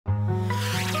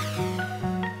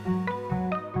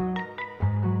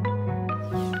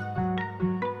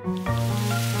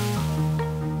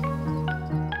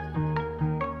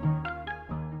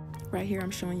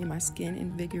I'm showing you my Skin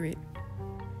Invigorate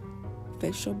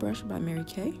facial brush by Mary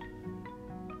Kay.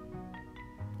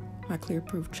 My Clear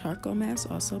Proof Charcoal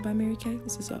Mask, also by Mary Kay.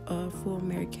 This is a full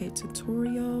Mary Kay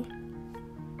tutorial.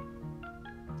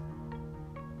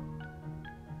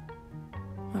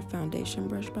 My foundation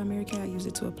brush by Mary Kay. I use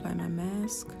it to apply my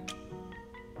mask.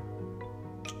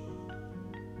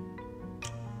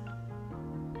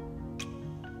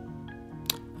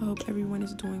 I hope everyone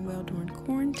is doing well during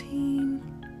quarantine.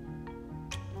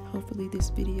 Hopefully this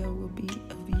video will be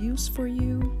of use for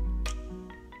you.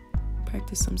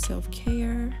 Practice some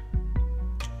self-care.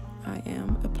 I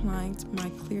am applying my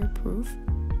Clear Proof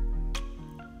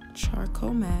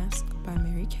Charcoal Mask by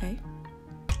Mary Kay.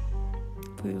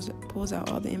 Pulls out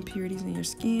all the impurities in your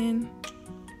skin.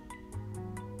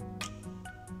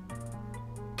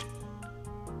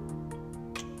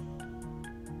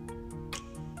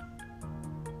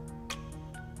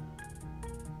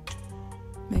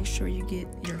 Make sure you get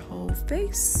your whole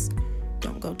face.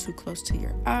 Don't go too close to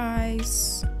your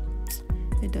eyes.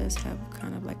 It does have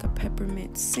kind of like a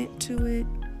peppermint scent to it.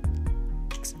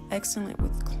 It's excellent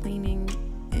with cleaning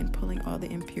and pulling all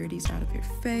the impurities out of your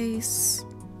face.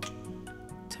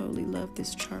 Totally love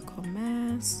this charcoal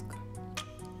mask.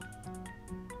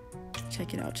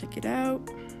 Check it out, check it out.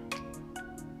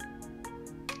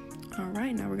 All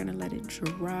right, now we're gonna let it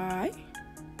dry.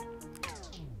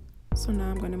 So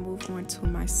now I'm gonna move on to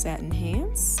my satin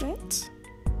hand set.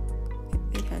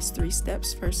 It has 3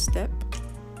 steps. First step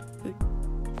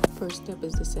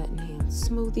is the satin hand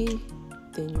smoothie.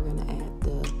 Then you're gonna add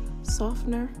the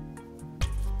softener.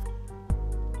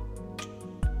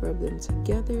 Rub them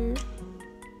together.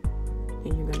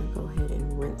 And you're gonna go ahead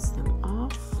and rinse them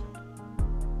off.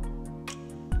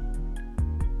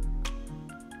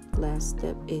 Last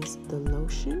step is the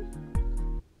lotion.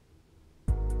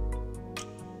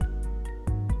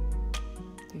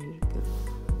 There you go.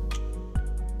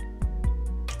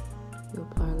 You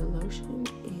apply the lotion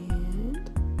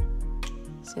and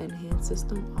satin hand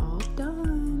system all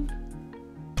done.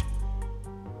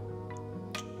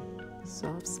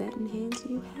 Soft satin hands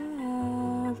you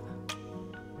have.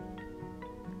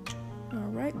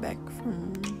 All right, back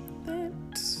from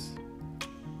that.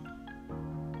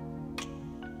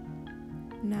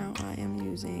 Now I am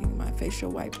using my facial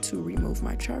wipe to remove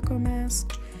my charcoal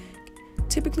mask.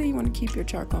 Typically, you want to keep your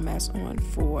charcoal mask on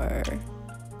for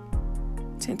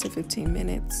 10 to 15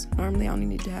 minutes. Normally, I only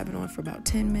need to have it on for about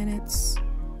 10 minutes.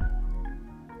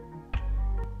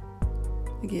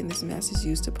 Again, this mask is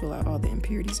used to pull out all the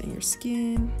impurities in your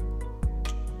skin.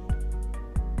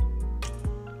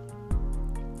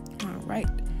 Right,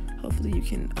 hopefully you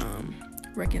can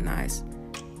recognize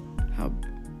how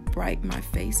bright my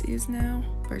face is now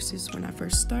versus when I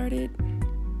first started.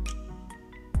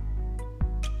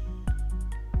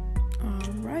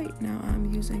 All right, now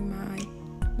I'm using my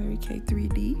Mary Kay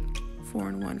 3D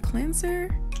 4-in-1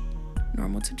 cleanser,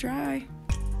 normal to dry.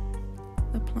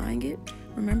 Applying it.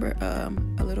 Remember,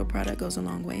 a little product goes a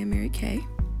long way in Mary Kay.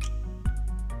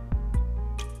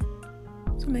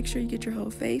 So make sure you get your whole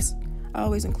face. I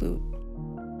always include.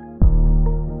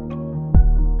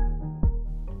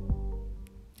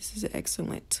 This is an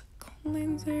excellent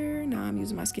cleanser. Now I'm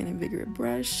using my Skin Invigorate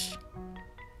brush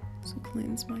to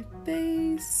cleanse my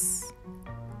face,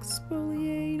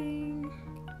 exfoliating.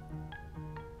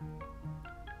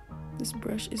 This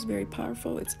brush is very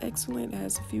powerful. It's excellent. It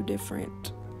has a few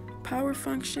different power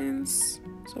functions.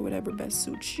 So whatever best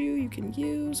suits you, you can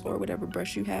use, or whatever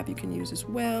brush you have, you can use as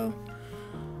well.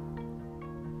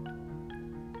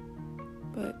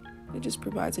 But it just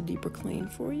provides a deeper clean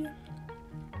for you.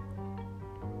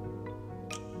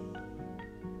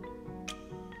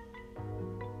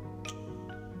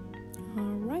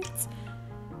 Alright,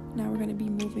 now we're going to be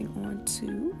moving on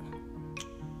to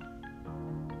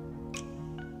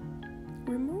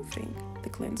removing the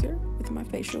cleanser with my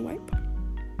facial wipe.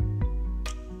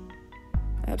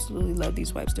 I absolutely love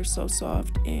these wipes. They're so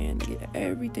soft and they get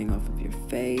everything off of your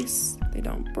face. They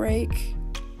don't break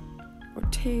or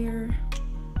tear.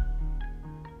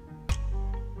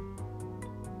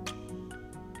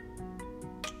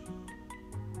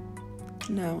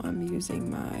 Now I'm using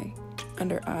my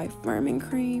under eye firming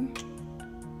cream.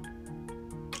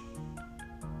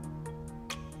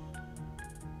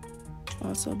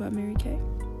 Also by Mary Kay.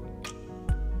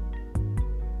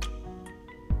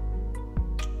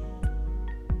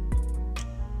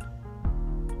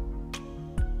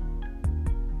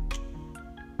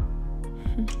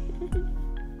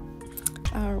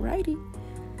 Alrighty.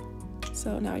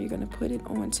 So now you're gonna put it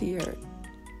onto your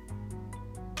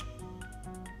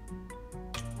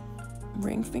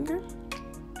ring finger,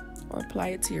 or apply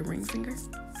it to your ring finger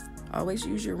Always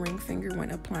use your ring finger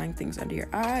when applying things under your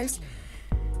eyes.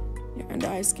 Your under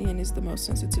eye skin is the most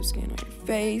sensitive skin on your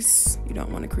face. You don't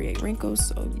want to create wrinkles,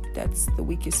 so that's the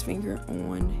weakest finger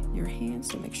on your hand.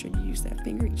 So make sure you use that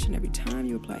finger each and every time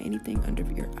you apply anything under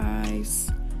your eyes.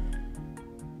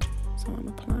 So I'm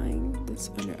applying this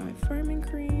under eye firming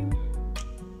cream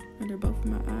under both of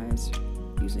my eyes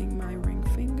using my ring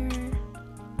finger.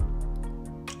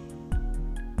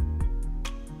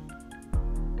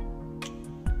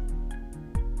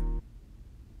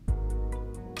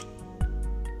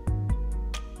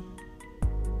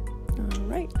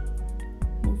 Alright,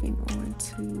 moving on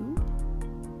to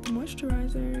the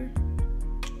moisturizer.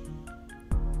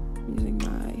 I'm using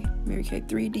my Mary Kay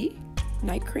 3D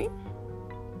night cream.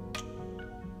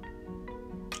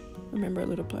 Remember, a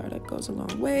little product goes a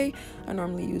long way. I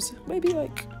normally use maybe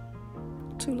like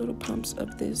 2 little pumps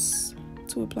of this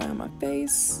to apply on my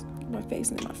face and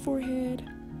then my forehead.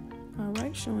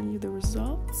 Alright, showing you the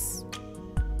results.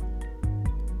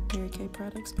 Mary Kay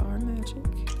products are magic.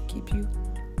 They keep you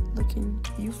looking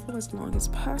youthful as long as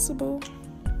possible.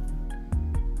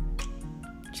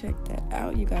 Check that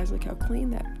out. You guys, look how clean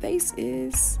that face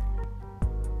is.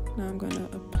 Now I'm going to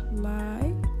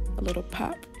apply a little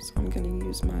pop. So I'm going to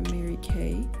use my Mary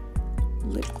Kay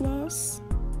lip gloss.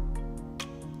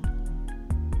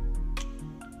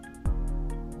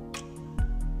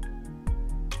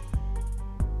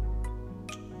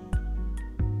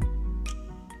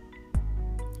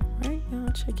 Alright, now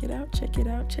check it out, check it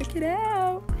out, check it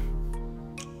out.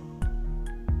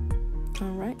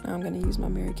 Alright, now I'm going to use my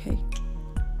Mary Kay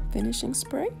finishing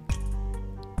spray.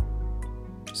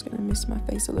 Just going to mist my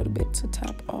face a little bit to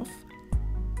top off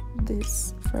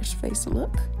this fresh face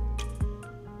look.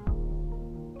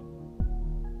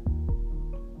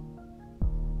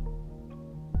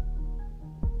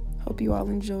 Hope you all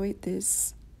enjoyed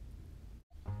this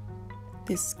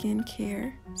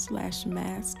skincare /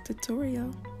 mask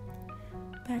tutorial.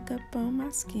 Back up on my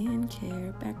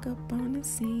skincare, back up on the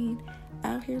scene.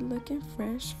 Out here looking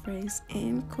fresh face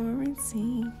in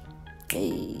quarantine.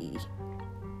 Hey.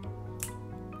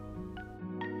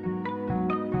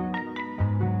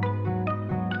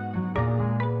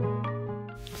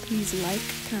 Please like,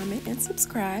 comment, and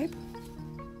subscribe.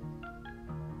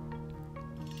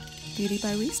 Beauty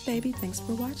by Reese, baby. Thanks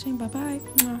for watching. Bye-bye.